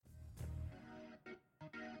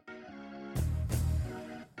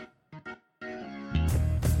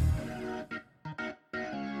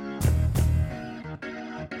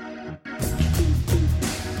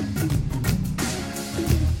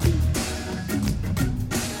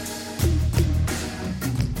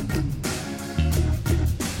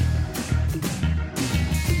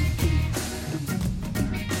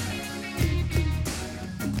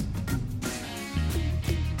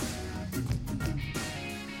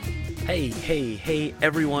Hey,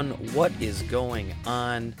 everyone, what is going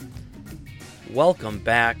on? Welcome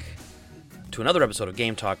back to another episode of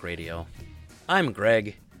Game Talk Radio. I'm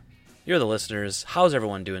Greg. You're the listeners. How's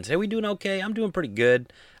everyone doing today? We doing okay? I'm doing pretty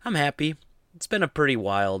good. I'm happy. It's been a pretty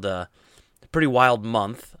wild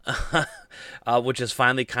month, which is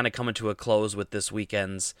finally kind of coming to a close with this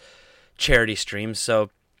weekend's charity stream. So,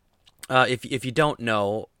 if you don't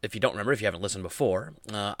know, if you don't remember, if you haven't listened before,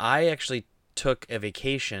 I actually took a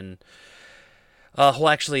vacation.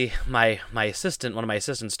 My assistant, one of my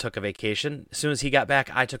assistants, took a vacation. As soon as he got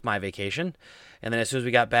back, I took my vacation, and then as soon as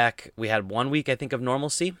we got back, we had 1 week, I think, of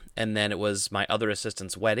normalcy, and then it was my other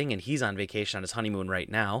assistant's wedding, and he's on vacation on his honeymoon right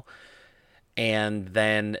now. And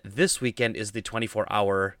then this weekend is the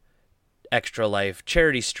 24-hour Extra Life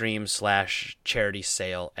charity stream / charity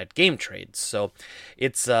sale at Game Trade. So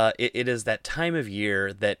it is that time of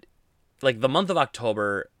year that, like, the month of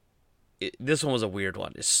October. This one was a weird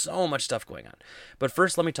one. There's so much stuff going on. But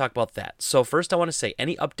first, let me talk about that. So first, I want to say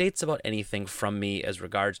any updates about anything from me as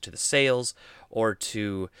regards to the sales or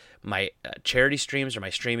to my charity streams or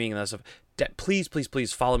my streaming and that stuff. Please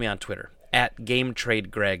follow me on Twitter at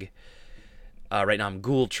GameTradeGreg. Right now, I'm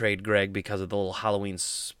Ghoul Trade Greg because of the little Halloween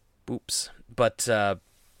spoops. But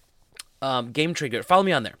Game Trade Greg, follow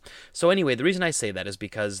me on there. So anyway, the reason I say that is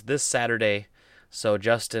because this Saturday, so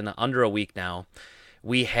just in under a week now,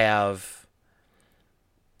 we have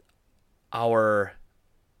our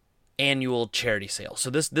annual charity sale. So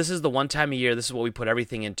this is the one time a year. This is what we put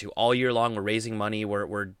everything into all year long. We're raising money.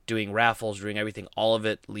 We're doing raffles, doing everything. All of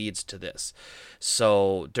it leads to this.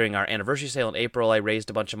 So during our anniversary sale in April, I raised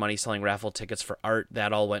a bunch of money selling raffle tickets for art.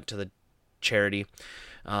 That all went to the charity.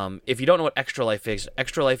 If you don't know what Extra Life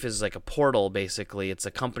is like a portal, basically. It's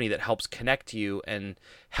a company that helps connect you and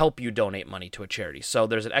help you donate money to a charity. So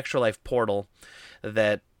there's an Extra Life portal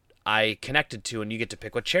that I connected to, and you get to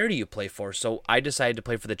pick what charity you play for. So I decided to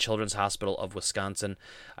play for the Children's Hospital of Wisconsin.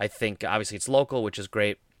 I think, obviously, it's local, which is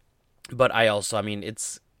great. But I also,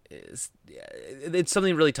 it's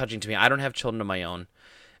something really touching to me. I don't have children of my own,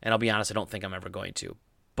 and I'll be honest, I don't think I'm ever going to.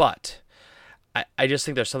 But I just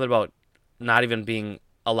think there's something about not even being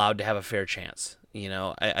allowed to have a fair chance. You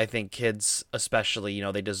know, I think kids especially,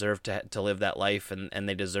 they deserve to live that life, and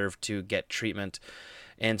they deserve to get treatment.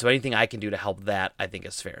 And so anything I can do to help that, I think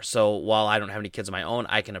is fair. So while I don't have any kids of my own,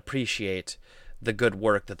 I can appreciate the good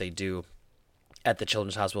work that they do at the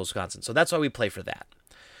Children's Hospital of Wisconsin. So that's why we play for that.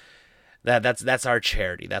 That's our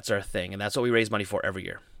charity. That's our thing. And that's what we raise money for every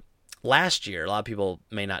year. Last year, a lot of people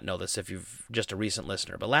may not know this if you've just a recent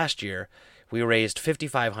listener, but last year we raised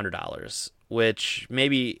 $5,500, which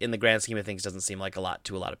maybe in the grand scheme of things doesn't seem like a lot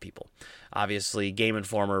to a lot of people. Obviously, Game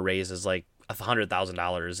Informer raises like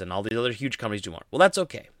 $100,000, and all these other huge companies do more. Well, that's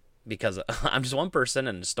okay, because I'm just one person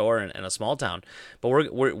in a store in a small town. But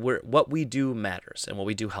we're what we do matters, and what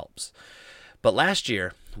we do helps. But last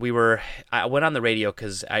year I went on the radio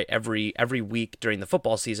because every week during the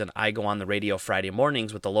football season I go on the radio Friday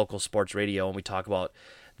mornings with the local sports radio, and we talk about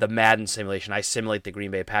the Madden simulation. I simulate the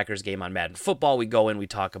Green Bay Packers game on Madden Football. We go in, we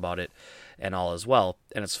talk about it, and all as well,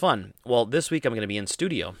 and it's fun. Well, this week I'm going to be in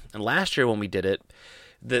studio, and last year when we did it,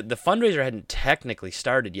 the fundraiser hadn't technically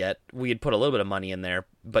started yet. We had put a little bit of money in there,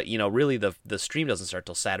 but really the stream doesn't start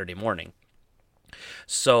till Saturday morning.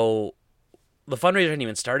 So the fundraiser hadn't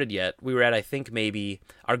even started yet. We were at, I think, maybe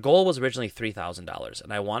our goal was originally $3,000,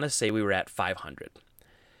 and I want to say we were at $500.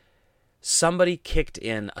 Somebody kicked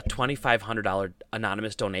in a $2,500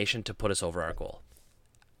 anonymous donation to put us over our goal.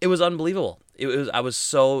 It was unbelievable. I was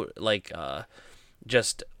so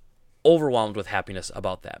just overwhelmed with happiness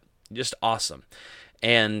about that. Just awesome.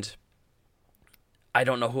 And I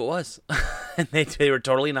don't know who it was. And they were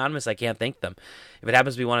totally anonymous. I can't thank them. If it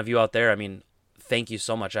happens to be one of you out there, thank you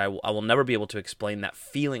so much. I will never be able to explain that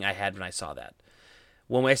feeling I had when I saw that.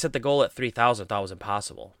 When I set the goal at 3,000, I thought it was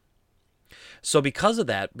impossible. So because of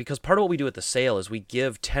that, because part of what we do at the sale is we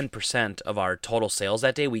give 10% of our total sales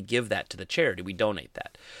that day, we give that to the charity. We donate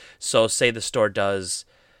that. So say the store does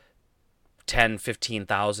 10,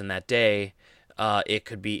 15,000 that day,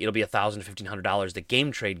 it'll be $1,000 to $1,500 that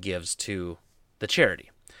Game Trade gives to the charity.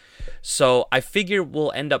 So I figure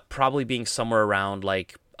we'll end up probably being somewhere around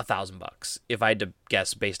like $1,000 if I had to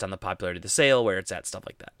guess based on the popularity of the sale, where it's at, stuff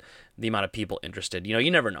like that. The amount of people interested. You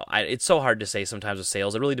never know. It's so hard to say sometimes with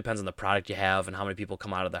sales. It really depends on the product you have and how many people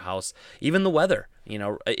come out of the house. Even the weather.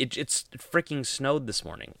 It's freaking snowed this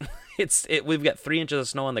morning. We've got 3 inches of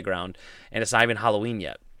snow on the ground, and it's not even Halloween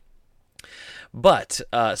yet. But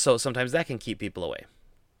so sometimes that can keep people away.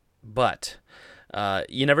 But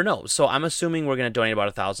you never know. So I'm assuming we're going to donate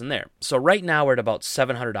about $1,000 there. So right now we're at about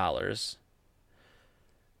 $700.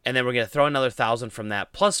 And then we're going to throw another 1,000 from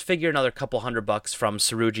that, plus figure another couple $100 from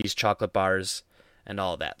Saruji's chocolate bars and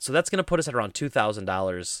all of that. So that's going to put us at around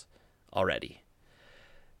 $2,000 already.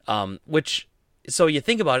 So you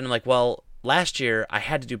think about it and like, well, last year I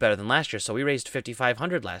had to do better than last year. So we raised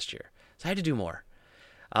 $5,500 last year. So I had to do more.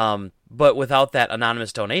 But without that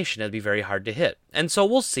anonymous donation, it'd be very hard to hit. And so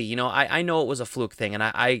we'll see. I know it was a fluke thing, and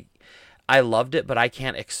I loved it, but I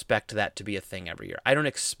can't expect that to be a thing every year. I don't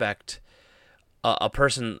expect a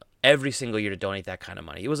person every single year to donate that kind of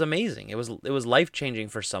money. It was amazing. It was life-changing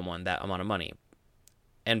for someone, that amount of money,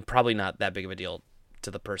 and probably not that big of a deal to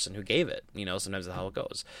the person who gave it. Sometimes that's how it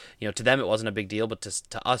goes. To them it wasn't a big deal, but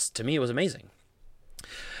to me, it was amazing.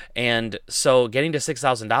 And so getting to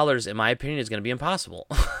 $6,000, in my opinion, is going to be impossible.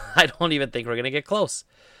 I don't even think we're going to get close.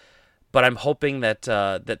 But I'm hoping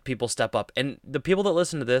that people step up. And the people that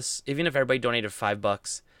listen to this, even if everybody donated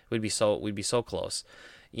 $5, we'd be so close.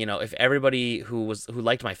 If everybody who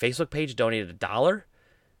liked my Facebook page donated $1,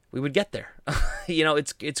 we would get there.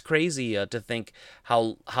 It's crazy to think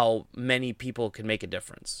how many people can make a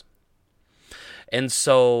difference. And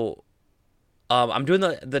so I'm doing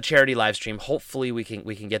the charity live stream. Hopefully we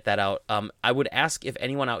can get that out. I would ask if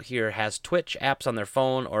anyone out here has Twitch apps on their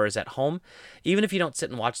phone or is at home. Even if you don't sit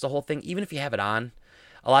and watch the whole thing, even if you have it on,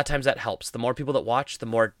 a lot of times that helps. The more people that watch, the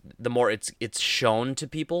more it's shown to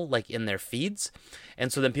people, like in their feeds,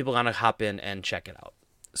 and so then people are gonna hop in and check it out.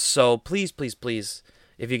 So please, please, please,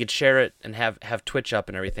 if you could share it and have Twitch up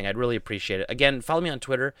and everything, I'd really appreciate it. Again, follow me on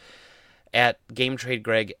Twitter at Game Trade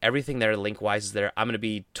Greg. Everything there, link-wise, is there. I'm going to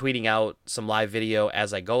be tweeting out some live video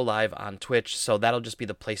as I go live on Twitch, so that'll just be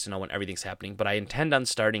the place to know when everything's happening. But I intend on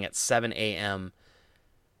starting at 7 a.m.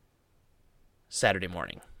 Saturday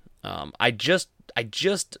morning. I just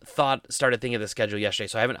started thinking of the schedule yesterday,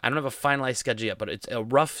 so I don't have a finalized schedule yet, but it's a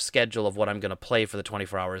rough schedule of what I'm going to play for the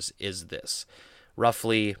 24 hours is this.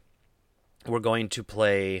 Roughly, we're going to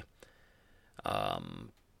play...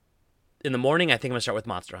 in the morning, I think I'm going to start with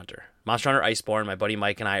Monster Hunter. Monster Hunter Iceborne. My buddy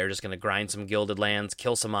Mike and I are just going to grind some Gilded Lands,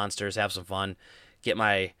 kill some monsters, have some fun, get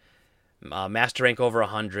my master rank over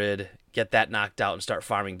 100, get that knocked out, and start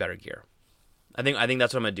farming better gear. I think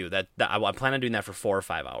that's what I'm going to do. I plan on doing that for 4 or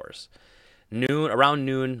 5 hours. Around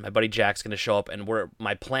noon, my buddy Jack's going to show up, and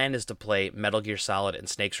my plan is to play Metal Gear Solid and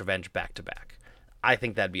Snake's Revenge back-to-back. I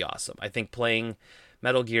think that'd be awesome. I think playing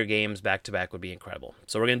Metal Gear games back-to-back would be incredible.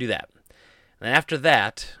 So we're going to do that. And then after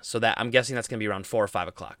that, I'm guessing that's going to be around 4 or 5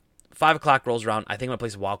 o'clock. 5 o'clock rolls around, I think I'm going to play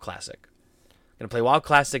some WoW Classic. I'm going to play WoW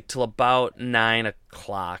Classic till about 9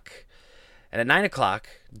 o'clock. And at 9 o'clock,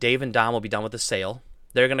 Dave and Dom will be done with the sale.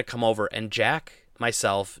 They're going to come over, and Jack,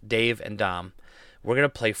 myself, Dave, and Dom, we're going to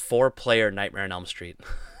play 4-player Nightmare on Elm Street.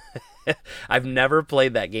 I've never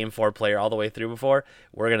played that game 4-player all the way through before.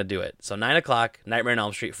 We're going to do it. So 9 o'clock, Nightmare on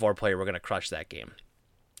Elm Street 4-player, we're going to crush that game.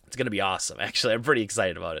 It's going to be awesome, actually. I'm pretty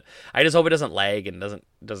excited about it. I just hope it doesn't lag and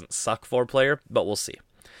doesn't suck 4-player, but we'll see.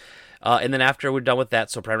 And then after we're done with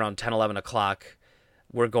that, so probably around 10, 11 o'clock,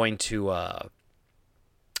 we're going to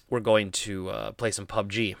play some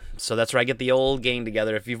PUBG. So that's where I get the old gang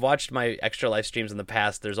together. If you've watched my extra live streams in the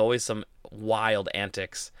past, there's always some wild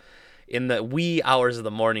antics in the wee hours of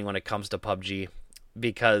the morning when it comes to PUBG,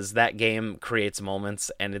 because that game creates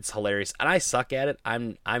moments and it's hilarious. And I suck at it.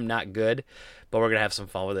 I'm not good, but we're going to have some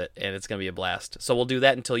fun with it, and it's going to be a blast. So we'll do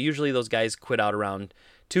that until usually those guys quit out around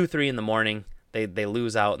 2, 3 in the morning. They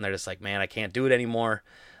lose out, and they're just like, man, I can't do it anymore.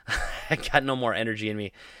 I got no more energy in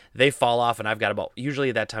me. They fall off, and usually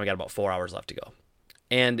at that time, I got about 4 hours left to go.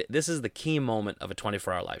 And this is the key moment of a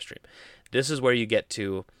 24-hour live stream. This is where you get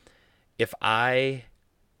to, if I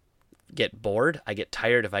get bored, I get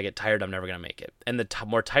tired. If I get tired, I'm never going to make it. And the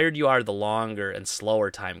more tired you are, the longer and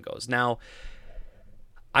slower time goes. Now,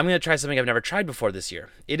 I'm going to try something I've never tried before this year.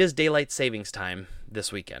 It is daylight savings time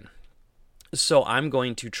this weekend. So I'm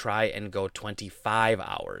going to try and go 25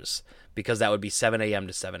 hours because that would be 7 a.m.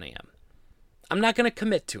 to 7 a.m. I'm not going to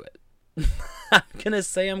commit to it. I'm going to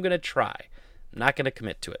say I'm going to try. I'm not going to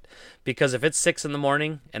commit to it. Because if it's 6 in the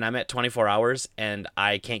morning and I'm at 24 hours and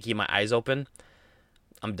I can't keep my eyes open,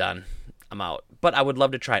 I'm done. I'm out. But I would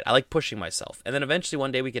love to try it. I like pushing myself. And then eventually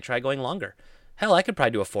one day we could try going longer. Hell, I could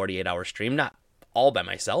probably do a 48-hour stream, not all by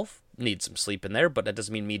myself. Need some sleep in there, but that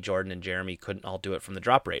doesn't mean me, Jordan, and Jeremy couldn't all do it from the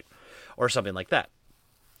drop rate or something like that.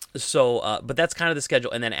 So, but that's kind of the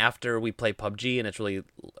schedule. And then after we play PUBG and it's really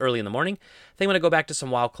early in the morning, I think I'm going to go back to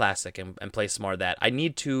some WoW Classic and play some more of that. I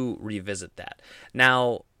need to revisit that.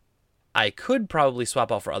 Now, I could probably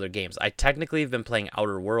swap out for other games. I technically have been playing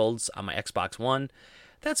Outer Worlds on my Xbox One.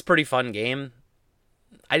 That's a pretty fun game.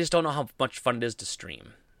 I just don't know how much fun it is to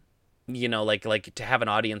stream. You know, like to have an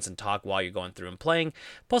audience and talk while you're going through and playing.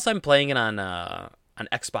 Plus, I'm playing it on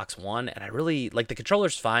on Xbox One, and I really like the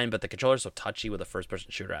controller's fine, but the controller's so touchy with a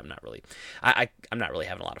first-person shooter. I'm not really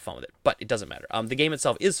having a lot of fun with it, but it doesn't matter. The game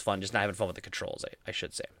itself is fun, just not having fun with the controls, I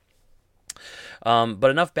should say. But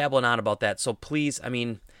enough babbling on about that. So please, I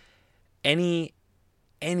mean, any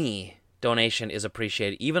donation is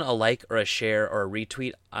appreciated. Even a like or a share or a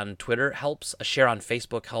retweet on Twitter helps. A share on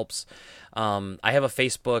Facebook helps. I have a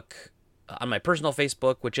Facebook on my personal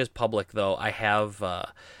Facebook, which is public though. I have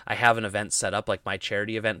an event set up, like my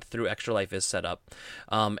charity event through Extra Life is set up,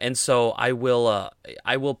 and so I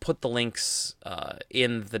will put the links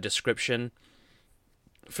in the description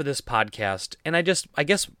for this podcast. And I guess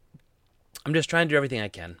I'm just trying to do everything I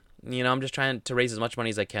can. I'm just trying to raise as much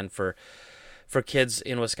money as I can for kids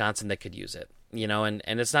in Wisconsin that could use it, and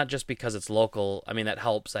it's not just because it's local. I mean, that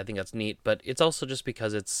helps. I think that's neat, but it's also just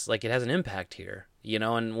because it's like it has an impact here,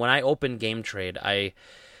 and when I opened Game Trade, I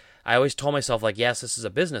always told myself, like, yes, this is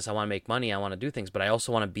a business. I want to make money. I want to do things, but I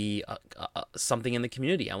also want to be something in the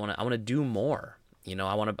community. I want to do more,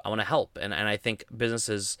 I want to help. And I think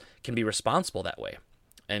businesses can be responsible that way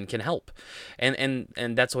and can help. And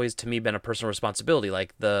that's always to me been a personal responsibility.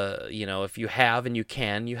 Like if you have and you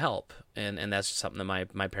can, you help. And that's just something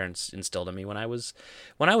that my parents instilled in me when I was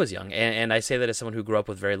young. And I say that as someone who grew up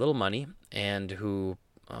with very little money and who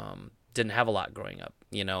didn't have a lot growing up,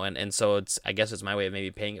 and so I guess it's my way of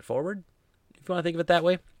maybe paying it forward, if you want to think of it that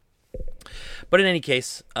way. But in any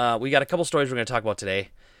case, we got a couple stories we're going to talk about today.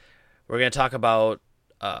 We're going to talk about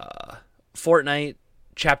Fortnite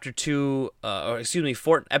Chapter 2,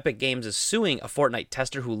 Epic Games is suing a Fortnite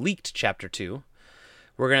tester who leaked Chapter 2.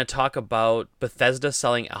 We're going to talk about Bethesda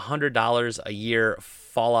selling $100 a year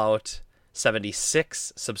Fallout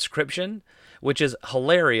 76 subscription, which is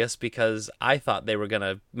hilarious because I thought they were going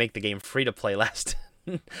to make the game free to play last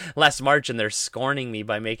March, and they're scorning me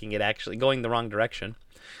by making it actually going the wrong direction.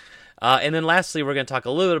 And then lastly, we're going to talk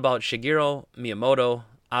a little bit about Shigeru Miyamoto,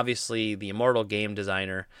 obviously the immortal game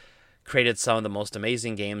designer, created some of the most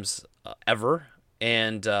amazing games ever,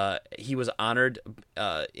 and he was honored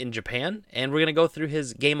in Japan, and we're going to go through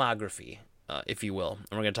his gameography, if you will,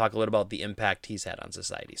 and we're going to talk a little about the impact he's had on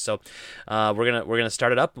society. So we're gonna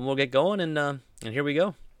start it up, and we'll get going, and here we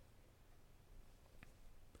go.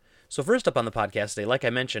 So first up on the podcast today, like I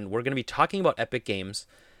mentioned, we're going to be talking about Epic Games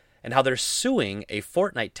and how they're suing a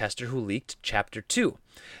Fortnite tester who leaked Chapter 2.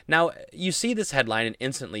 Now, you see this headline, and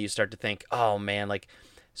instantly you start to think, oh man, like,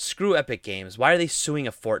 screw Epic Games. Why are they suing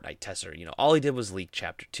a Fortnite tester? All he did was leak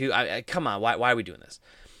Chapter 2. Come on, why are we doing this?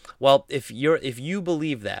 Well, if you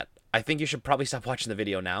believe that, I think you should probably stop watching the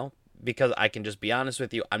video now, because I can just be honest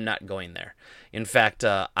with you, I'm not going there. In fact,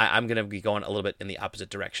 I'm going to be going a little bit in the opposite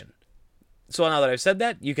direction. So now that I've said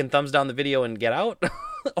that, you can thumbs down the video and get out,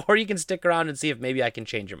 or you can stick around and see if maybe I can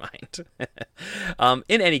change your mind.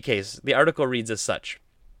 In any case, the article reads as such.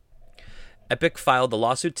 Epic filed the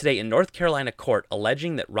lawsuit today in North Carolina court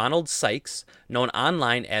alleging that Ronald Sykes, known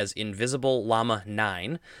online as Invisible Llama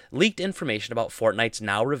 9, leaked information about Fortnite's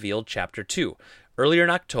now revealed Chapter 2. Earlier in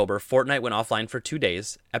October, Fortnite went offline for 2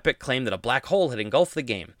 days. Epic claimed that a black hole had engulfed the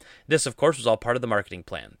game. This, of course, was all part of the marketing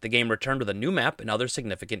plan. The game returned with a new map and other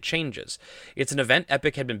significant changes. It's an event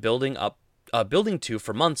Epic had been building to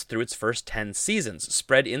for months through its first 10 seasons,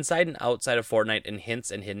 spread inside and outside of Fortnite in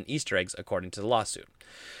hints and hidden Easter eggs, according to the lawsuit.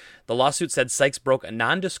 The lawsuit said Sykes broke a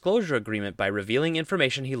non-disclosure agreement by revealing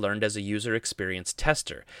information he learned as a user experience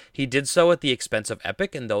tester. He did so at the expense of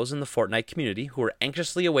Epic and those in the Fortnite community who were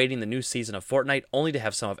anxiously awaiting the new season of Fortnite, only to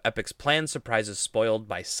have some of Epic's planned surprises spoiled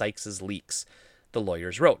by Sykes' leaks, the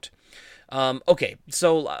lawyers wrote. Okay,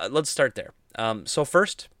 so let's start there. So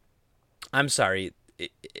first, I'm sorry.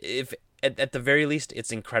 If at the very least,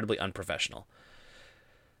 it's incredibly unprofessional.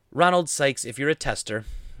 Ronald Sykes, if you're a tester,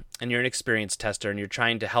 and you're an experienced tester and you're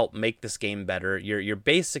trying to help make this game better, you're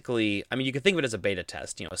basically, I mean, you can think of it as a beta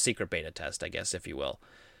test, a secret beta test, I guess, if you will.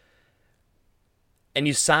 And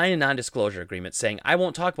you sign a non-disclosure agreement saying, I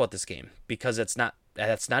won't talk about this game because that's not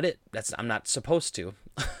it. I'm not supposed to.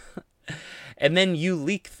 And then you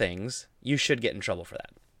leak things, you should get in trouble for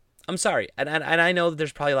that. I'm sorry. And I know that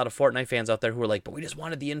there's probably a lot of Fortnite fans out there who are like, but we just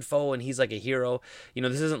wanted the info and he's like a hero.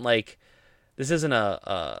 This isn't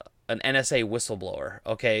an NSA whistleblower,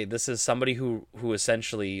 okay? This is somebody who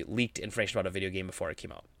essentially leaked information about a video game before it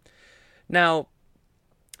came out. Now,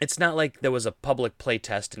 it's not like there was a public play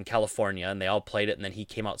test in California and they all played it and then he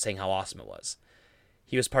came out saying how awesome it was.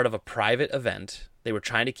 He was part of a private event. They were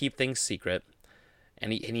trying to keep things secret,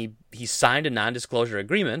 and he signed a non-disclosure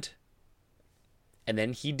agreement, and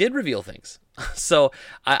then he did reveal things. So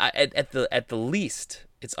at the least,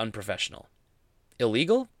 it's unprofessional.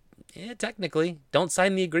 Illegal? Yeah, technically. Don't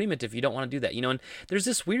sign the agreement if you don't want to do that. And there's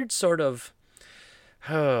this weird sort of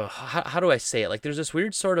how do I say it? Like, there's this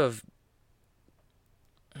weird sort of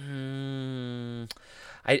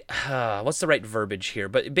what's the right verbiage here?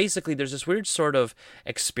 But basically, there's this weird sort of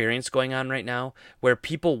experience going on right now where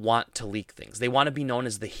people want to leak things. They want to be known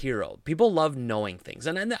as the hero. People love knowing things,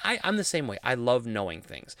 and I'm the same way. I love knowing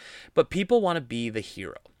things, but people want to be the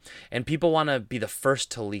hero, and people want to be the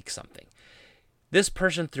first to leak something. This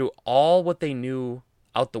person threw all what they knew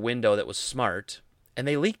out the window that was smart, and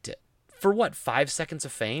they leaked it. For what, 5 seconds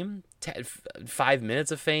of fame? 5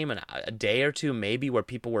 minutes of fame? And a day or two maybe where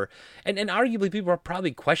people were... And arguably people were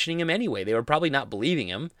probably questioning him anyway. They were probably not believing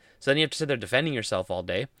him. So then you have to sit there defending yourself all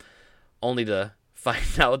day, only to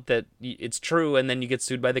find out that it's true, and then you get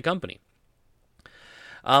sued by the company.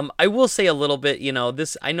 I will say a little bit, I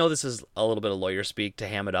know this is a little bit of lawyer speak to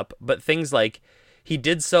ham it up, but things like, he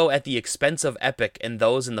did so at the expense of Epic and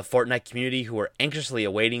those in the Fortnite community who were anxiously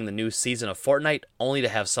awaiting the new season of Fortnite, only to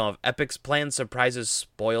have some of Epic's planned surprises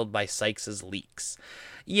spoiled by Sykes' leaks.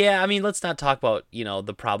 Yeah, I mean, let's not talk about,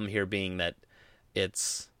 the problem here being that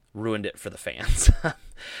it's ruined it for the fans.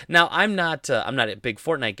 Now, I'm not a big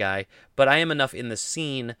Fortnite guy, but I am enough in the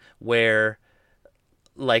scene where...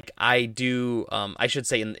 like I do, I should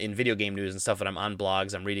say in video game news and stuff, when I'm on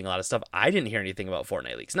blogs, I'm reading a lot of stuff. I didn't hear anything about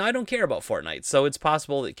Fortnite leaks. Now, I don't care about Fortnite, so it's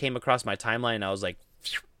possible it came across my timeline and I was like,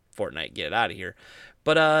 Fortnite, get it out of here.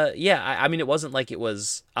 But yeah, I mean, it wasn't like it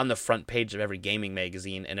was on the front page of every gaming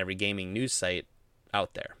magazine and every gaming news site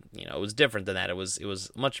out there. It was different than that. It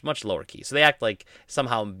was much, much lower key. So they act like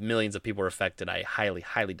somehow millions of people were affected. I highly,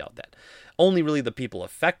 highly doubt that. Only really the people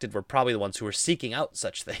affected were probably the ones who were seeking out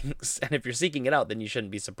such things. And if you're seeking it out, then you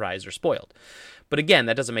shouldn't be surprised or spoiled. But again,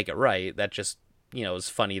 that doesn't make it right. That just, is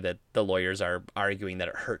funny that the lawyers are arguing that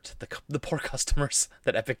it hurt the poor customers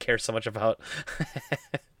that Epic cares so much about.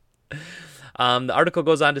 The article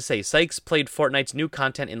goes on to say, Sykes played Fortnite's new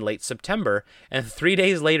content in late September, and 3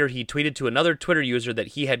 days later he tweeted to another Twitter user that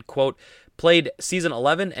he had, quote, played Season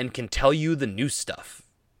 11 and can tell you the new stuff,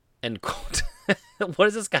 end quote. What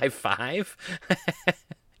is this guy, 5?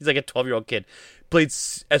 He's like a 12-year-old kid. Played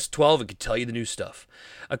S12 and can tell you the new stuff.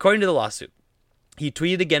 According to the lawsuit, he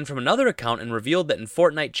tweeted again from another account and revealed that in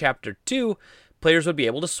Fortnite Chapter 2, players would be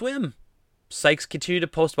able to swim. Sykes continued to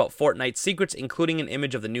post about Fortnite secrets, including an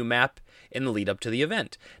image of the new map in the lead up to the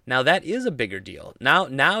event. Now that is a bigger deal.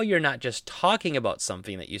 Now you're not just talking about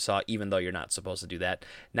something that you saw, even though you're not supposed to do that.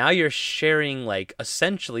 Now you're sharing like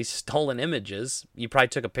essentially stolen images. You probably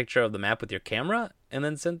took a picture of the map with your camera and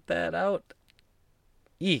then sent that out.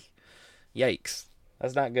 Yikes.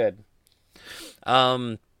 That's not good.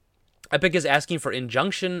 Epic is asking for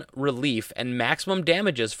injunction relief and maximum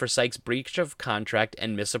damages for Sykes' breach of contract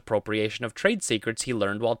and misappropriation of trade secrets he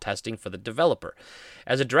learned while testing for the developer.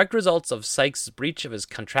 As a direct result of Sykes' breach of his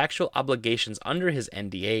contractual obligations under his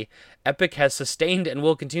NDA, Epic has sustained and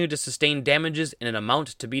will continue to sustain damages in an amount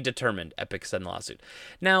to be determined, Epic said in the lawsuit.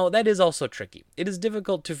 Now, that is also tricky. It is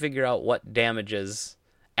difficult to figure out what damages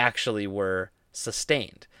actually were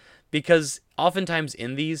sustained, because oftentimes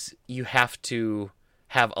in these, you have to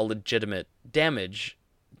have a legitimate damage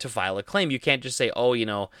to file a claim. You can't just say, oh, it's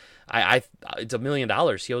 $1 million.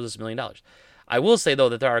 He owes us $1 million. I will say, though,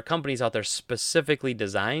 that there are companies out there specifically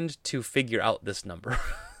designed to figure out this number,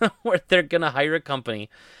 where they're going to hire a company,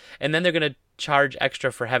 and then they're going to charge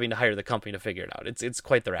extra for having to hire the company to figure it out. It's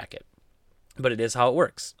quite the racket, but it is how it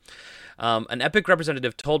works. An Epic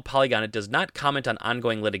representative told Polygon it does not comment on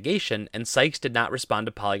ongoing litigation, and Sykes did not respond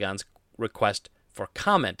to Polygon's request for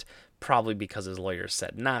comment, probably because his lawyers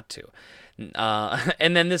said not to.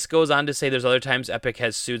 And then this goes on to say there's other times Epic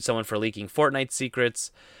has sued someone for leaking Fortnite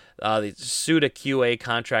secrets. They sued a QA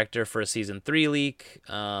contractor for a Season 3 leak,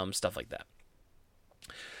 stuff like that.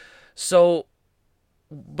 So,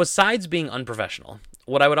 besides being unprofessional,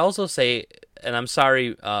 what I would also say, and I'm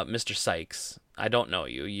sorry, Mr. Sykes, I don't know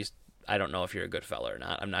you. I don't know if you're a good fella or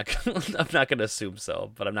not. I'm not going to assume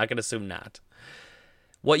so, but I'm not going to assume not.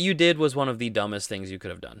 What you did was one of the dumbest things you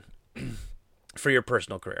could have done for your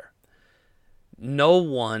personal career. No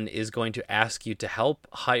one is going to ask you to help,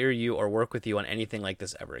 hire you, or work with you on anything like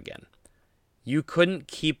this ever again. You couldn't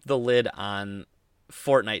keep the lid on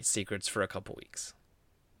Fortnite secrets for a couple weeks.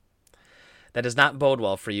 That does not bode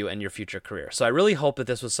well for you and your future career. So I really hope that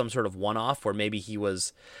this was some sort of one-off where maybe he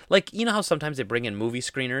was... like, how sometimes they bring in movie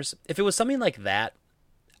screeners? If it was something like that,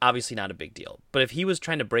 obviously not a big deal. But if he was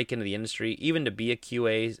trying to break into the industry, even to be a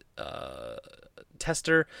QA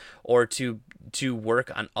tester or to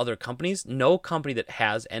work on other companies, no company that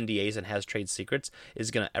has NDAs and has trade secrets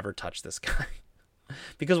is going to ever touch this guy.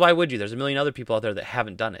 Because why would you? There's a million other people out there that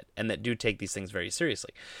haven't done it and that do take these things very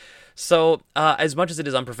seriously. So as much as it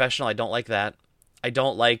is unprofessional, I don't like that. I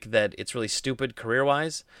don't like that it's really stupid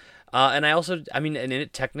career-wise. And and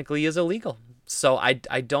it technically is illegal. So I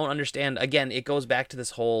don't understand. Again, it goes back to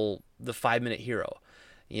this whole, the 5-minute hero.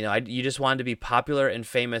 You just wanted to be popular and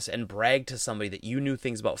famous and brag to somebody that you knew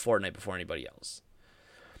things about Fortnite before anybody else.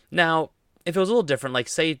 Now, if it was a little different, like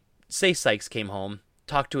say Sykes came home,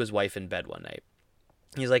 talked to his wife in bed one night.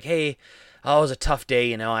 He's like, hey, it was a tough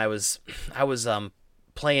day. I was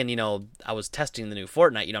playing, I was testing the new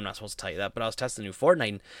Fortnite. I'm not supposed to tell you that, but I was testing the new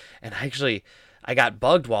Fortnite, and I got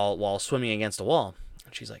bugged while swimming against a wall.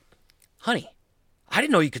 And she's like, honey, I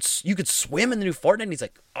didn't know you could swim in the new Fortnite. And he's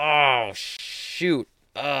like, oh, shoot.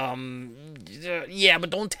 Yeah, but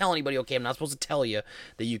don't tell anybody, okay? I'm not supposed to tell you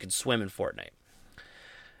that you can swim in Fortnite.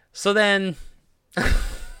 So then,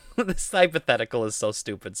 this hypothetical is so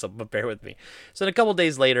stupid, but bear with me. So then a couple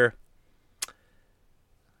days later,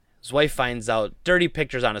 his wife finds out dirty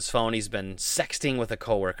pictures on his phone. He's been sexting with a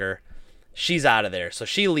coworker. She's out of there, so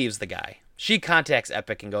she leaves the guy. She contacts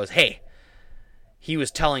Epic and goes, hey, he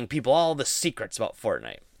was telling people all the secrets about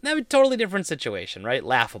Fortnite. That would be a totally different situation, right?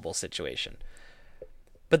 Laughable situation.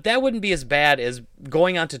 But that wouldn't be as bad as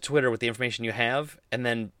going onto Twitter with the information you have and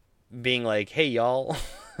then being like, hey, y'all.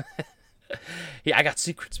 Yeah, I got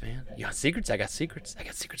secrets, man. You got secrets? I got secrets. I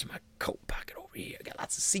got secrets in my coat pocket over here. I got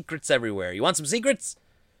lots of secrets everywhere. You want some secrets?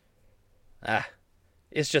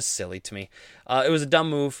 It's just silly to me. It was a dumb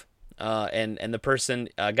move, and the person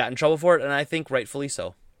got in trouble for it, and I think rightfully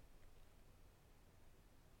so.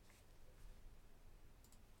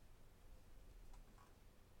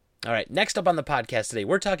 All right, next up on the podcast today,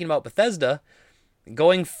 we're talking about Bethesda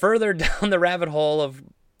going further down the rabbit hole of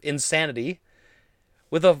insanity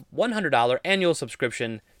with a $100 annual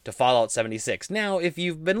subscription to Fallout 76. Now, if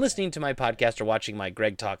you've been listening to my podcast or watching my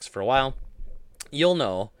Greg Talks for a while, you'll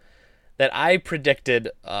know that I predicted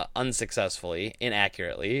unsuccessfully,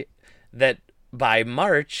 inaccurately, that by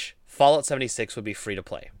March, Fallout 76 would be free to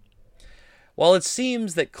play. Well, it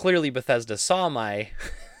seems that clearly Bethesda saw my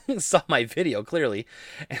video clearly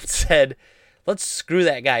and said, let's screw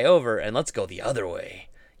that guy over and let's go the other way.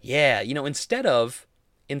 Yeah, instead of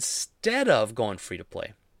going free to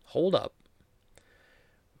play, hold up,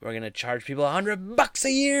 we're going to charge people $100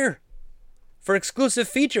 a year for exclusive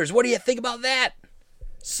features. What do you think about that?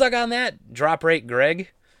 Suck on that, drop rate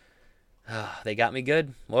Greg. They got me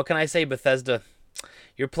good. What can I say, Bethesda?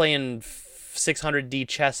 You're playing 600D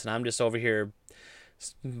chess and I'm just over here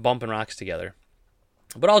bumping rocks together.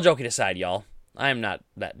 But all joking aside, y'all, I am not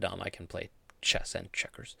that dumb. I can play chess and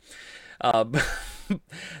checkers. The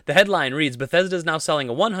headline reads, Bethesda is now selling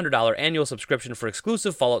a $100 annual subscription for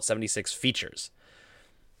exclusive Fallout 76 features.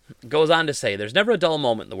 It goes on to say, there's never a dull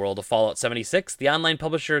moment in the world of Fallout 76. The online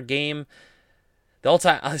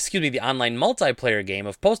multiplayer game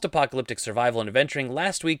of post-apocalyptic survival and adventuring.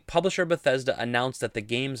 Last week, publisher Bethesda announced that the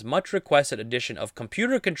game's much-requested addition of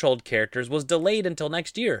computer-controlled characters was delayed until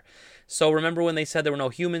next year. So remember when they said there were no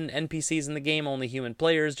human NPCs in the game, only human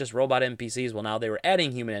players, just robot NPCs? Well, now they were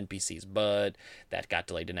adding human NPCs, but that got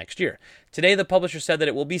delayed to next year. Today, the publisher said that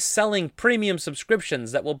it will be selling premium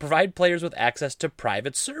subscriptions that will provide players with access to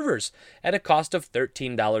private servers at a cost of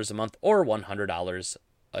 $13 a month or $100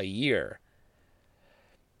 a year.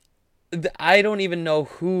 I don't even know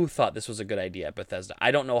who thought this was a good idea at Bethesda.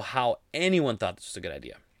 I don't know how anyone thought this was a good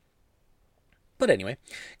idea. But anyway,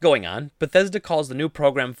 going on, Bethesda calls the new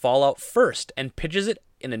program Fallout First and pitches it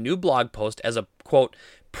in a new blog post as a, quote,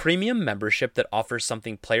 premium membership that offers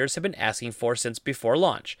something players have been asking for since before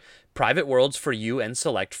launch. Private worlds for you and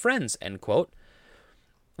select friends, end quote.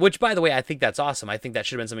 Which, by the way, I think that's awesome. I think that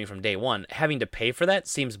should have been something from day one. Having to pay for that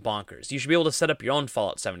seems bonkers. You should be able to set up your own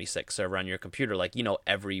Fallout 76 server on your computer like,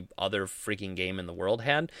 every other freaking game in the world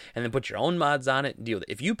had, and then put your own mods on it and deal with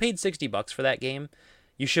it. If you paid $60 for that game,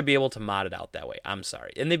 you should be able to mod it out that way. I'm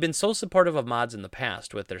sorry. And they've been so supportive of mods in the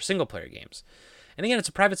past with their single-player games. And again, it's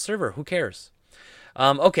a private server. Who cares?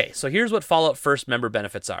 Okay, so here's what Fallout First member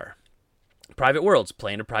benefits are. Private worlds.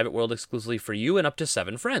 Play in a private world exclusively for you and up to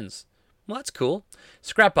 7 friends. Well, that's cool.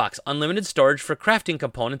 Scrapbox, unlimited storage for crafting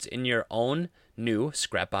components in your own new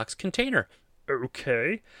Scrapbox container.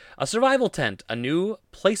 Okay. A survival tent, a new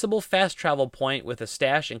placeable fast travel point with a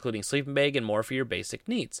stash including sleeping bag and more for your basic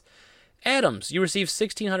needs. Atoms, you receive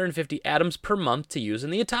 1,650 atoms per month to use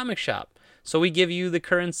in the Atomic Shop. So we give you the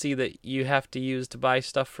currency that you have to use to buy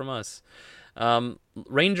stuff from us.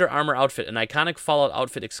 Ranger armor outfit, an iconic Fallout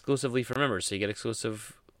outfit exclusively for members, so you get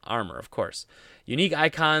exclusive armor, of course. Unique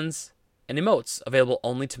icons and emotes available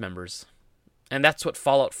only to members. And that's what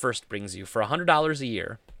Fallout First brings you. For $100 a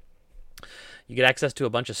year, you get access to a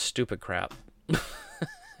bunch of stupid crap.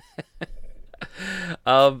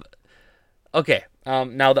 Okay,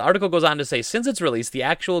 Now, the article goes on to say, since its release, the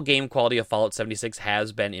actual game quality of Fallout 76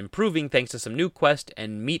 has been improving thanks to some new quest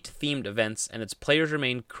and meat-themed events, and its players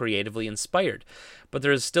remain creatively inspired. But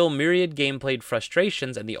there is still myriad gameplay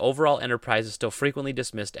frustrations, and the overall enterprise is still frequently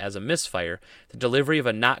dismissed as a misfire, the delivery of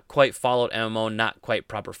a not-quite Fallout MMO, not quite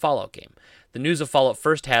proper Fallout game. The news of Fallout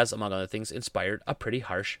First has, among other things, inspired a pretty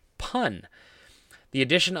harsh pun. The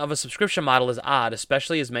addition of a subscription model is odd,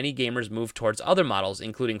 especially as many gamers move towards other models,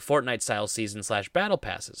 including Fortnite-style season/battle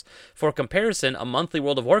passes. For comparison, a monthly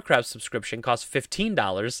World of Warcraft subscription costs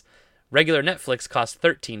 $15. Regular Netflix costs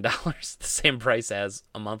 $13, the same price as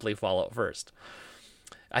a monthly Fallout First.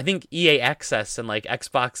 I think EA Access and like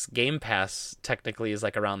Xbox Game Pass technically is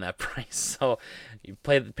like around that price. So you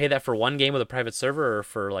pay that for one game with a private server or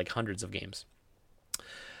for like hundreds of games.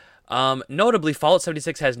 Notably, Fallout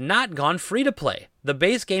 76 has not gone free to play. The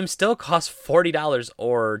base game still costs $40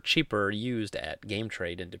 or cheaper used at Game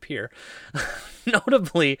Trade in De Pere.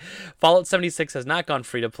 Notably, Fallout 76 has not gone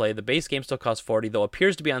free to play. The base game still costs $40, though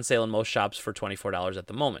appears to be on sale in most shops for $24 at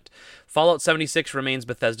the moment. Fallout 76 remains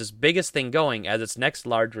Bethesda's biggest thing going, as its next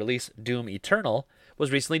large release, Doom Eternal,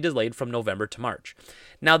 was recently delayed from November to March.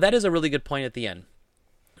 Now, that is a really good point at the end.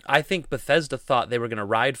 I think Bethesda thought they were going to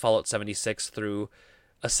ride Fallout 76 through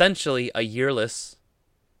essentially a yearless,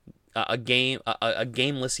 a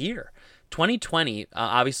gameless year. 2020,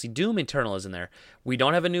 obviously Doom Eternal is in there. We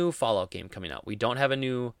don't have a new Fallout game coming out. We don't have a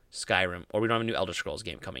new Skyrim, or we don't have a new Elder Scrolls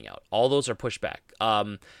game coming out. All those are pushed back.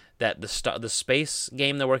 That the space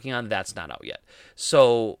game they're working on, that's not out yet.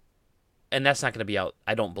 So, and that's not going to be out,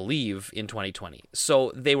 I don't believe, in 2020.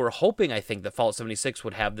 So they were hoping, I think, that Fallout 76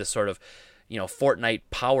 would have this sort of, Fortnite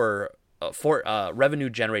power,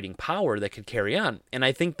 revenue generating power that could carry on. And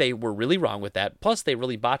I think they were really wrong with that. Plus, they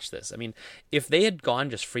really botched this. I mean, if they had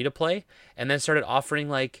gone just free to play and then started offering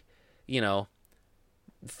like,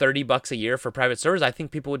 $30 a year for private servers, I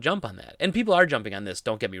think people would jump on that. And people are jumping on this,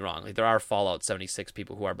 don't get me wrong. Like, there are Fallout 76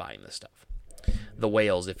 people who are buying this stuff. The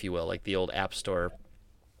whales, if you will, like the old App Store,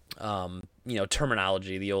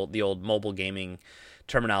 terminology, the old mobile gaming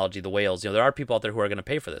terminology, the whales. There are people out there who are going to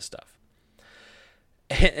pay for this stuff.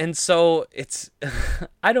 And so it's,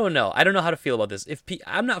 I don't know how to feel about this.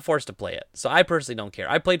 I'm not forced to play it, so I personally don't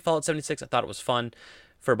care. I played Fallout 76. I thought it was fun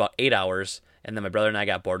for about 8 hours, and then my brother and I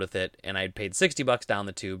got bored with it, and I paid $60 down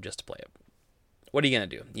the tube just to play it. What are you gonna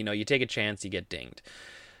do? You take a chance, you get dinged.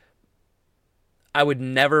 I would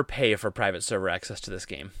never pay for private server access to this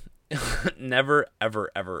game. Never,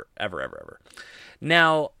 ever, ever, ever, ever, ever.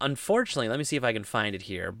 Now, unfortunately, let me see if I can find it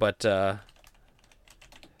here, but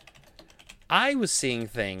I was seeing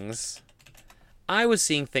things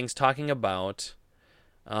talking about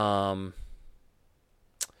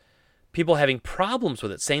people having problems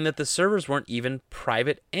with it, saying that the servers weren't even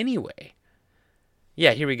private anyway.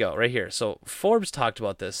 Yeah, here we go, right here. So Forbes talked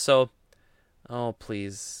about this. So, oh,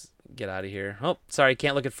 please get out of here. Oh, sorry,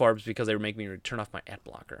 can't look at Forbes because they were making me turn off my ad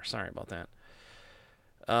blocker. Sorry about that.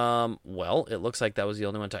 Well, it looks like that was the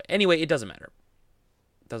only one. Anyway, it doesn't matter.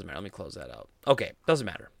 Let me close that out. Okay, doesn't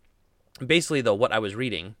matter. Basically, though, what I was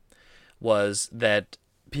reading was that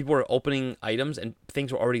people were opening items and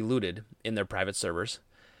things were already looted in their private servers,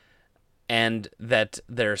 and that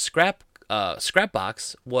their scrap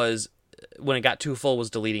box was, when it got too full,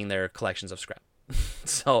 was deleting their collections of scrap.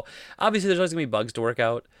 So obviously, there's always gonna be bugs to work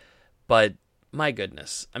out, but my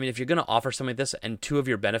goodness, I mean, if you're gonna offer something like this and two of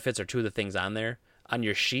your benefits are two of the things on there on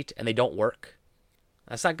your sheet and they don't work,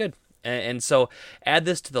 that's not good. And so add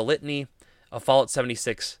this to the litany of Fallout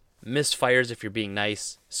 76. Misfires if you're being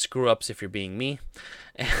nice, screw-ups if you're being me.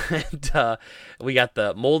 And we got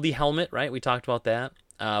the moldy helmet, right? We talked about that.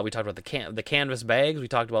 We talked about the canvas bags. We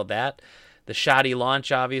talked about that. The shoddy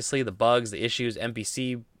launch, obviously. The bugs, the issues,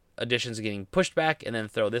 NPC additions getting pushed back, and then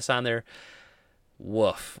throw this on there.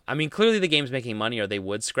 Woof. I mean, clearly the game's making money or they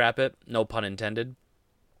would scrap it. No pun intended.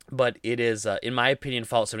 But it is, in my opinion,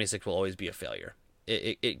 Fallout 76 will always be a failure.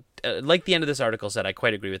 It like the end of this article said, I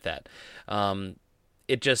quite agree with that.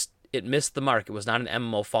 It missed the mark. It was not an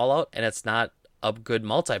MMO Fallout, and it's not a good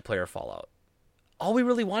multiplayer Fallout. All we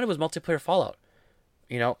really wanted was multiplayer Fallout.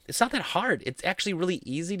 It's not that hard. It's actually really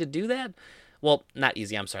easy to do that. Well, not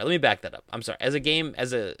easy. I'm sorry. Let me back that up. I'm sorry.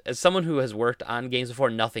 As someone who has worked on games before,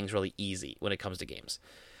 nothing's really easy when it comes to games.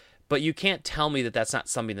 But you can't tell me that that's not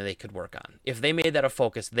something that they could work on. If they made that a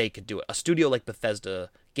focus, they could do it. A studio like Bethesda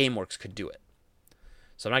GameWorks could do it.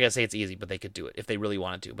 So I'm not going to say it's easy, but they could do it if they really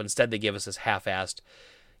wanted to. But instead, they give us this half-assed,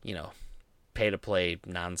 pay-to-play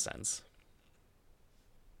nonsense.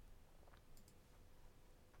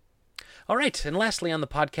 All right, and lastly on the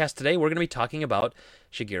podcast today, we're going to be talking about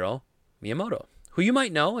Shigeru Miyamoto, who you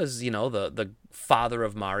might know as, the father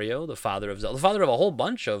of Mario, the father of Zelda, the father of a whole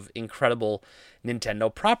bunch of incredible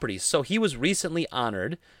Nintendo properties. So he was recently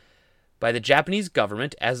honored by the Japanese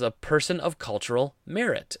government as a person of cultural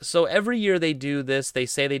merit. So every year they do this. They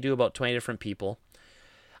say they do about 20 different people.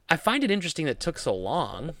 I find it interesting that it took so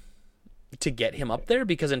long to get him up there,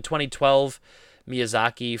 because in 2012,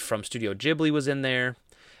 Miyazaki from Studio Ghibli was in there.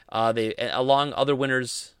 They, along other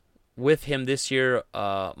winners with him this year,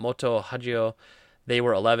 Moto Hagio, they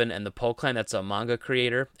were 11, and the Poe Clan, that's a manga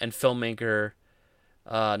creator, and filmmaker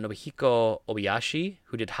Nobuhiko Obayashi,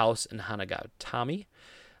 who did House and Hanagatami.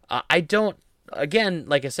 Again,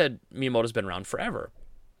 like I said, Miyamoto's been around forever.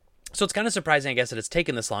 So it's kind of surprising, I guess, that it's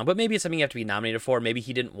taken this long, but maybe it's something you have to be nominated for. Maybe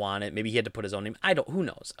he didn't want it. Maybe he had to put his own name. Who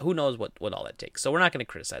knows? Who knows what all that takes? So we're not going to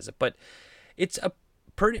criticize it, but it's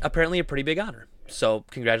apparently a pretty big honor. So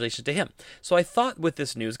congratulations to him. So I thought with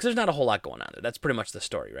this news, because there's not a whole lot going on there. That's pretty much the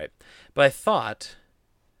story, right? But I thought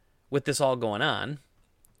with this all going on,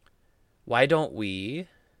 why don't we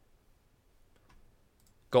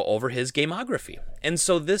go over his gamography? And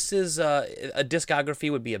so this is a discography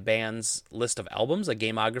would be a band's list of albums. A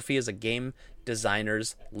gamography is a game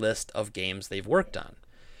designer's list of games they've worked on.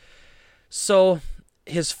 So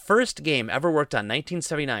his first game ever worked on,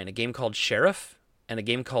 1979, a game called Sheriff and a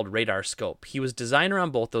game called Radar Scope. He was designer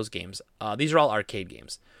on both those games. These are all arcade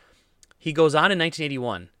games. He goes on in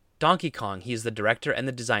 1981, Donkey Kong. He's the director and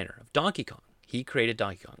the designer of Donkey Kong. He created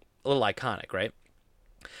Donkey Kong. A little iconic, right?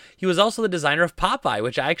 He was also the designer of Popeye,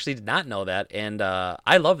 which I actually did not know that, and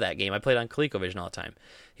I love that game. I played on ColecoVision all the time.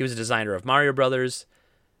 He was a designer of Mario Brothers,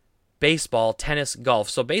 baseball, tennis,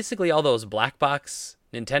 golf. So basically all those black box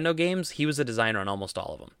Nintendo games, he was a designer on almost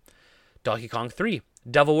all of them. Donkey Kong 3,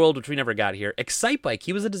 Devil World, which we never got here. Excitebike,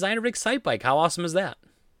 he was the designer of Excitebike. How awesome is that?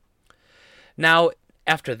 Now,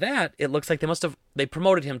 after that, it looks like they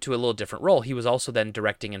promoted him to a little different role. He was also then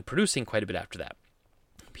directing and producing quite a bit after that.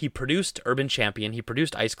 He produced Urban Champion, he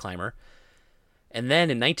produced Ice Climber, and then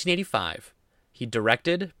in 1985, he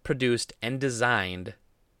directed, produced, and designed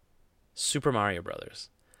Super Mario Brothers.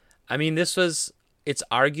 I mean, it's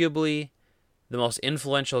arguably the most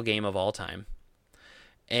influential game of all time,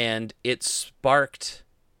 and it sparked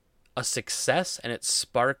a success, and it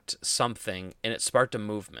sparked something, and it sparked a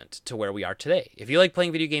movement to where we are today. If you like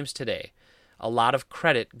playing video games today, a lot of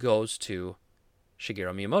credit goes to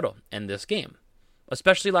Shigeru Miyamoto and this game.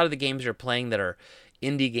 Especially a lot of the games you're playing that are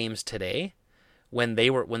indie games today, when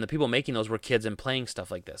the people making those were kids and playing stuff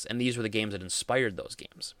like this, and these were the games that inspired those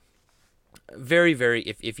games. Very, very.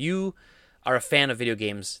 If you are a fan of video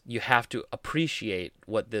games, you have to appreciate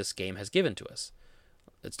what this game has given to us.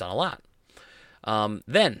 It's done a lot.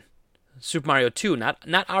 Then Super Mario 2,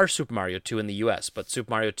 not our Super Mario 2 in the U.S., but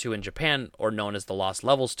Super Mario 2 in Japan, or known as the Lost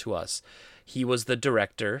Levels to us. He was the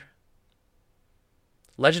director.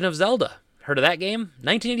 Legend of Zelda. Heard of that game?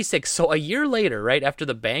 1986. So a year later, right after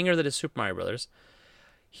the banger that is Super Mario Brothers,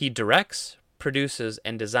 he directs, produces,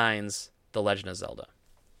 and designs The Legend of Zelda.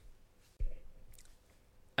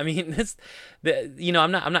 I mean,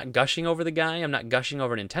 I'm not gushing over the guy. I'm not gushing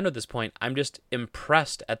over Nintendo at this point. I'm just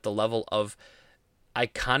impressed at the level of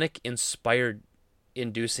iconic,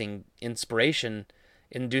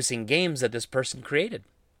 inspiration-inducing games that this person created.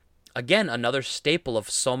 Again, another staple of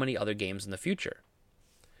so many other games in the future.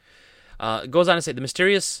 It goes on to say, the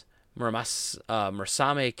mysterious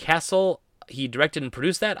Murasame Castle, he directed and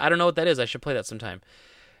produced that. I don't know what that is. I should play that sometime.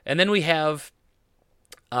 And then we have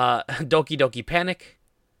Doki Doki Panic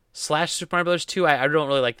 / Super Mario Bros. 2. I don't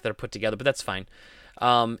really like that they're put together, but that's fine.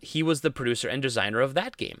 He was the producer and designer of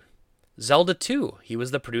that game. Zelda 2. He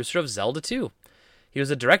was the producer of Zelda 2. He was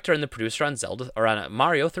the director and the producer on on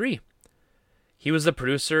Mario 3. He was the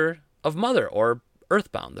producer of Mother, or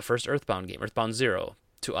Earthbound, the first Earthbound game, Earthbound 0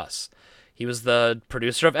 to us. He was the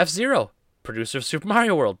producer of F-Zero, producer of Super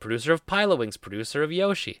Mario World, producer of Pilotwings, producer of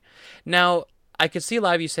Yoshi. Now, I could see a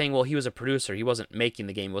lot of you saying, well, he was a producer. He wasn't making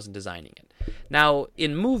the game, he wasn't designing it. Now,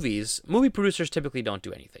 in movies, movie producers typically don't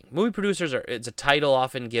do anything. Movie producers it's a title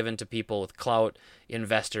often given to people with clout,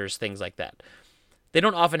 investors, things like that. They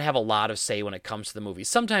don't often have a lot of say when it comes to the movies.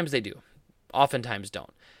 Sometimes they do. Oftentimes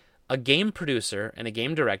don't. A game producer and a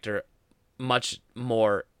game director, much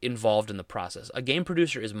more involved in the process. A game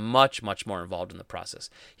producer is much, much more involved in the process.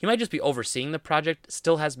 He might just be overseeing the project,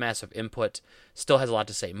 still has massive input, still has a lot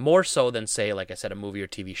to say. More so than, say, like I said, a movie or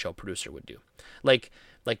TV show producer would do. Like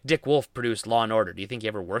Dick Wolf produced Law & Order. Do you think he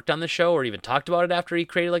ever worked on the show or even talked about it after he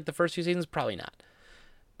created like the first few seasons? Probably not.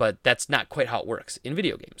 But that's not quite how it works in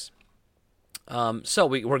video games. So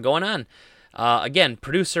we're going on. Again,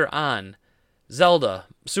 producer on Zelda,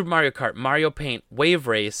 Super Mario Kart, Mario Paint, Wave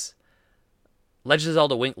Race, Legend of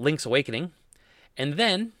Zelda Link's Awakening, and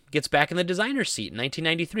then gets back in the designer seat in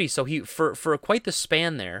 1993. So he for quite the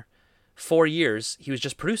span there, 4 years, he was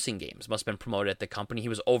just producing games. Must have been promoted at the company. He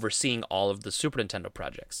was overseeing all of the Super Nintendo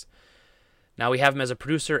projects. Now we have him as a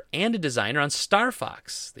producer and a designer on Star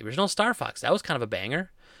Fox, the original Star Fox. That was kind of a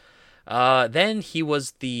banger. Then he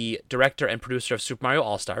was the director and producer of Super Mario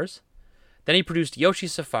All-Stars. Then he produced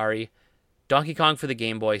Yoshi's Safari, Donkey Kong for the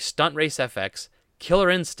Game Boy, Stunt Race FX, Killer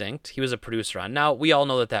Instinct. He was a producer on. Now, we all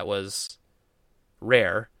know that was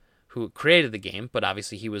Rare, who created the game, but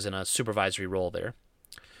obviously he was in a supervisory role there.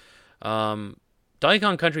 Donkey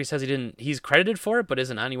Kong Country says he's credited for it, but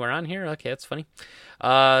isn't anywhere on here. Okay, that's funny.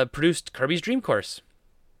 Produced Kirby's Dream Course.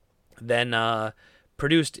 Then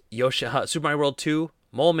produced Super Mario World 2,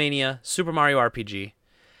 Mole Mania, Super Mario RPG.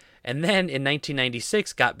 And then in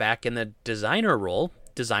 1996 got back in the designer role,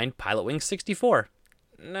 designed Pilot Wings 64.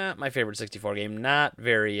 Not my favorite 64 game. Not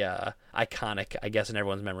very iconic, I guess, in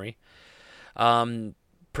everyone's memory.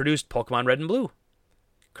 Produced Pokemon Red and Blue.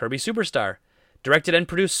 Kirby Superstar. Directed and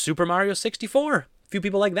produced Super Mario 64. Few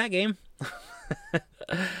people like that game.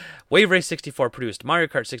 Wave Race 64 produced. Mario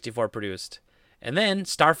Kart 64 produced. And then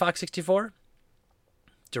Star Fox 64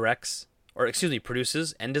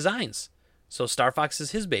 produces and designs. So Star Fox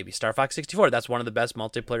is his baby. Star Fox 64. That's one of the best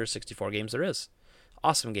multiplayer 64 games there is.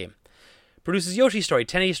 Awesome game. Produces Yoshi Story,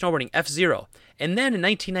 1080 Snowboarding, F-Zero. And then in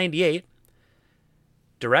 1998,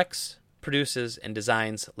 directs, produces, and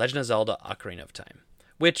designs Legend of Zelda Ocarina of Time.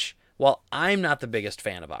 Which, while I'm not the biggest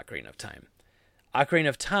fan of Ocarina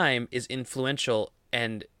of Time is influential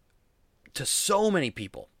and to so many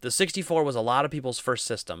people. The 64 was a lot of people's first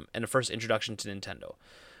system and the first introduction to Nintendo,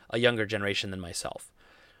 a younger generation than myself.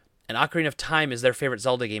 And Ocarina of Time is their favorite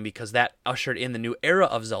Zelda game because that ushered in the new era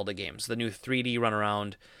of Zelda games, the new 3D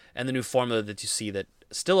runaround, and the new formula that you see that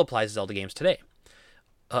still applies to Zelda games today.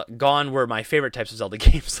 Gone were my favorite types of Zelda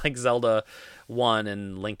games, like Zelda 1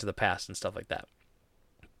 and Link to the Past and stuff like that.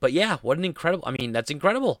 But yeah, what an incredible... I mean, that's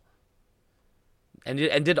incredible. And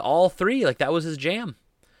did all three. Like, that was his jam.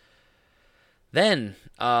 Then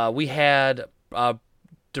we had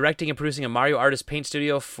directing and producing a Mario Artist Paint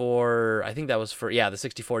Studio for... I think that was for... Yeah, the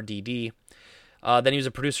 64 DD. Then he was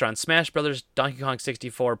a producer on Smash Brothers, Donkey Kong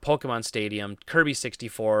 64, Pokemon Stadium, Kirby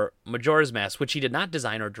 64, Majora's Mask, which he did not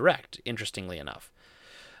design or direct, interestingly enough.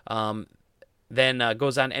 Then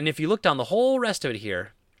goes on... And if you look down the whole rest of it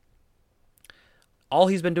here... All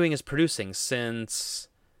he's been doing is producing since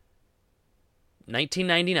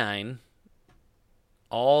 1999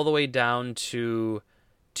 all the way down to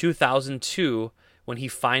 2002 when he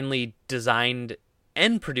finally designed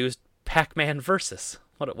and produced Pac-Man Versus.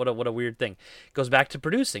 What a weird thing. Goes back to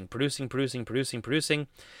producing,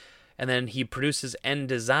 and then he produces and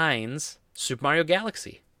designs Super Mario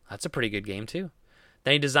Galaxy. That's a pretty good game too.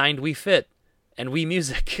 Then he designed Wii Fit and Wii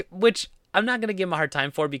Music, which I'm not going to give him a hard time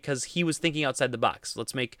for because he was thinking outside the box.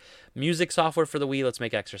 Let's make music software for the Wii. Let's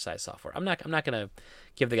make exercise software. I'm not going to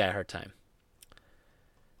give the guy a hard time.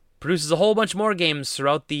 Produces a whole bunch more games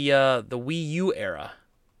throughout the Wii U era,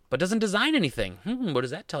 but doesn't design anything. What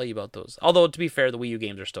does that tell you about those? Although, to be fair, the Wii U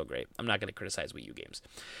games are still great. I'm not going to criticize Wii U games.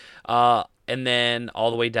 And then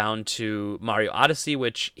all the way down to Mario Odyssey,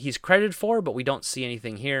 which he's credited for, but we don't see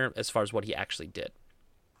anything here as far as what he actually did.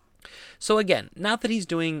 So again, not that he's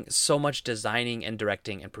doing so much designing and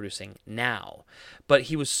directing and producing now, but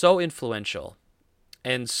he was so influential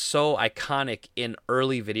and so iconic in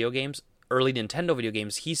early video games, early Nintendo video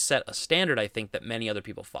games. He set a standard, I think, that many other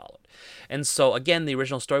people followed. And so again, the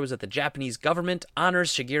original story was that the Japanese government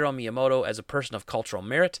honors Shigeru Miyamoto as a person of cultural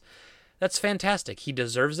merit. That's fantastic. He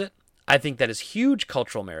deserves it. I think that is huge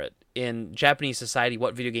cultural merit in Japanese society,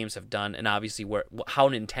 what video games have done, and obviously how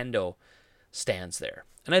Nintendo stands there.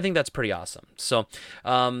 And I think that's pretty awesome. So,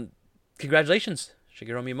 congratulations,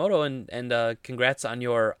 Shigeru Miyamoto, and congrats on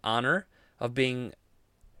your honor of being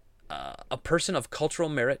a person of cultural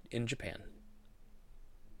merit in Japan.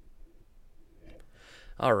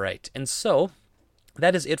 All right, and so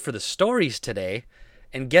that is it for the stories today.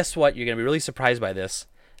 And guess what? You're going to be really surprised by this.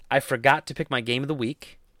 I forgot to pick my game of the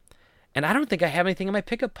week, and I don't think I have anything in my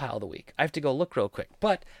pickup pile of the week. I have to go look real quick,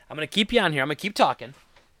 but I'm going to keep you on here. I'm going to keep talking.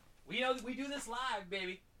 We do this live,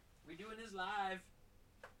 baby. We doing this live.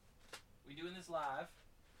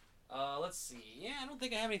 Let's see. Yeah, I don't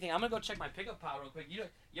think I have anything. I'm gonna go check my pickup pile real quick.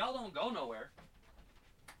 Y'all don't go nowhere.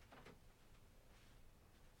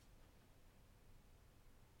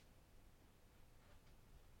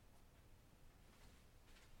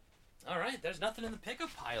 All right, there's nothing in the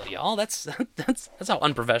pickup pile, y'all. That's how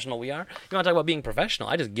unprofessional we are. You want to talk about being professional?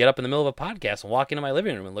 I just get up in the middle of a podcast and walk into my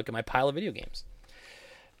living room and look at my pile of video games.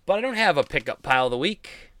 But I don't have a pickup pile of the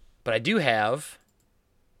week. But I do have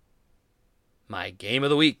my game of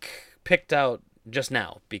the week, picked out just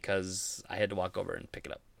now because I had to walk over and pick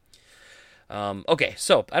it up. Okay,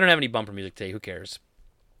 so I don't have any bumper music today. Who cares?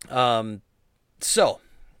 So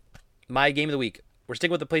my game of the week. We're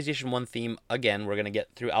sticking with the PlayStation 1 theme again. We're going to get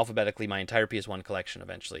through alphabetically my entire PS1 collection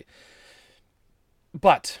eventually.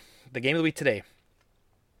 But the game of the week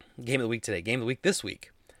this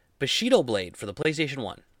week, Bushido Blade for the PlayStation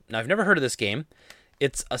 1. Now, I've never heard of this game.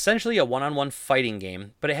 It's essentially a one-on-one fighting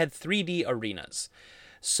game, but it had 3D arenas.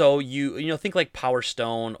 So you think like Power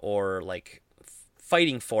Stone or like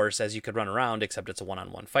Fighting Force, as you could run around, except it's a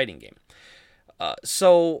one-on-one fighting game.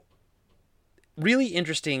 So really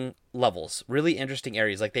interesting levels, really interesting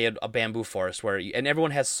areas. Like they had a bamboo forest and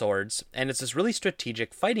everyone has swords, and it's this really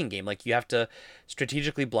strategic fighting game. Like you have to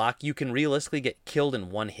strategically block. You can realistically get killed in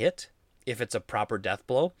one hit if it's a proper death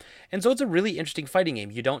blow. And so it's a really interesting fighting game.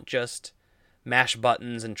 You don't just mash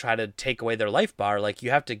buttons and try to take away their life bar. Like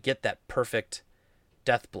you have to get that perfect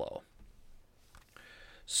death blow.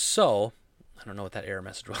 So I don't know what that error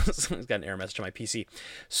message was. It's got an error message on my PC.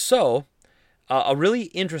 So a really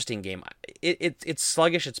interesting game. It's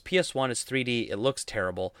sluggish. It's PS1. It's 3D. It looks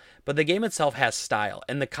terrible, but the game itself has style,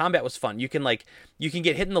 and the combat was fun. You can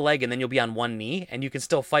get hit in the leg, and then you'll be on one knee, and you can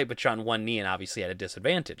still fight, but you're on one knee, and obviously at a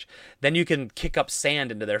disadvantage. Then you can kick up sand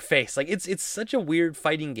into their face. Like it's such a weird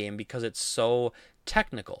fighting game because it's so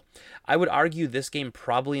technical. I would argue this game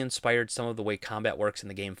probably inspired some of the way combat works in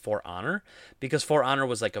the game For Honor, because For Honor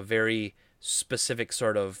was like a very specific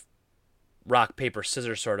sort of rock paper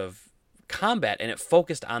scissors sort of combat, and it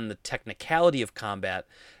focused on the technicality of combat,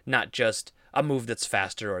 not just a move that's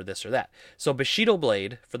faster or this or that. So Bushido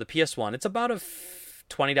Blade for the PS1, it's about a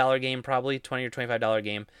 $20 game, probably $20 or $25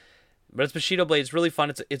 game, but it's Bushido Blade. It's really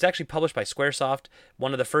fun. It's actually published by Squaresoft,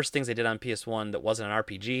 one of the first things they did on PS1 that wasn't an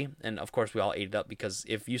RPG, and of course we all ate it up because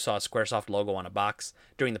if you saw a Squaresoft logo on a box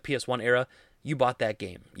during the PS1 era, you bought that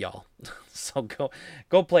game, y'all. So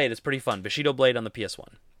go play it. It's pretty fun. Bushido Blade on the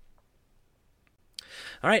PS1.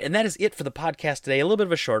 All right, and that is it for the podcast today. A little bit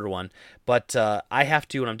of a shorter one, but I have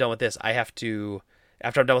to, when I'm done with this, after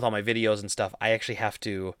I'm done with all my videos and stuff, I actually have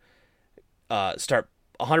to start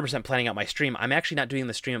 100% planning out my stream. I'm actually not doing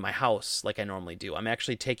the stream at my house like I normally do. I'm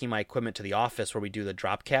actually taking my equipment to the office where we do the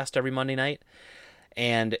Dropcast every Monday night,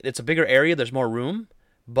 and it's a bigger area. There's more room,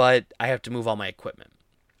 but I have to move all my equipment.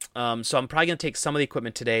 So I'm probably going to take some of the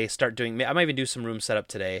equipment today, I might even do some room setup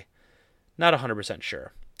today. Not 100%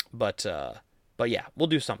 sure, but yeah, we'll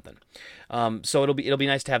do something. So it'll be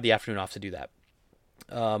nice to have the afternoon off to do that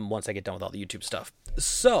once I get done with all the YouTube stuff.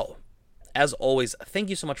 So, as always, thank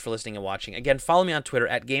you so much for listening and watching. Again, follow me on Twitter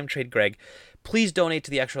at GameTradeGreg. Please donate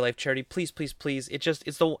to the Extra Life charity. Please, please, please.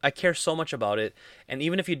 I care so much about it. And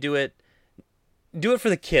even if you do it for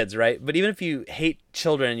the kids, right? But even if you hate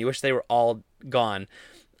children and you wish they were all gone,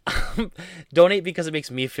 donate because it makes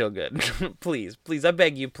me feel good. Please, I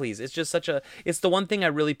beg you, please. It's just it's the one thing I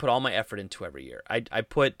really put all my effort into every year. I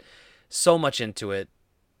put so much into it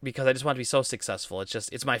because I just want to be so successful.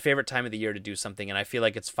 It's my favorite time of the year to do something, and I feel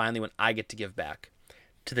like it's finally when I get to give back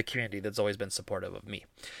to the community that's always been supportive of me.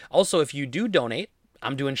 Also, if you do donate,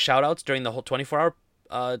 I'm doing shout outs during the whole 24-hour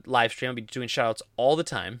live stream. I'll be doing shout outs all the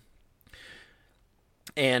time.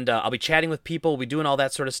 And I'll be chatting with people, we'll be doing all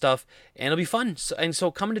that sort of stuff, and it'll be fun.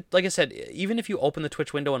 So coming to, like I said, even if you open the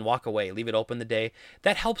Twitch window and walk away, leave it open the day,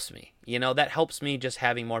 that helps me. That helps me just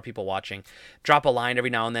having more people watching. Drop a line every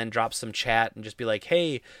now and then, drop some chat, and just be like,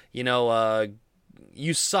 hey, you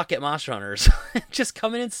suck at Monster Hunters. Just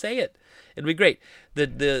come in and say it. It'd be great.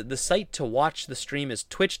 The site to watch the stream is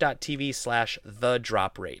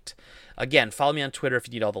twitch.tv/thedroprate. Again, follow me on Twitter if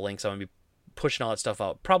you need all the links. I'm going to be pushing all that stuff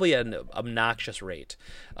out, probably at an obnoxious rate.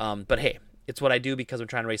 But hey, it's what I do because I'm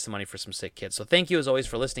trying to raise some money for some sick kids. So thank you as always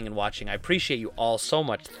for listening and watching. I appreciate you all so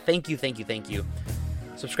much. Thank you.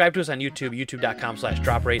 Subscribe to us on YouTube,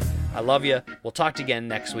 youtube.com/droprate. I love you. We'll talk to you again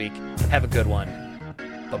next week. Have a good one.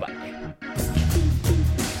 Bye-bye.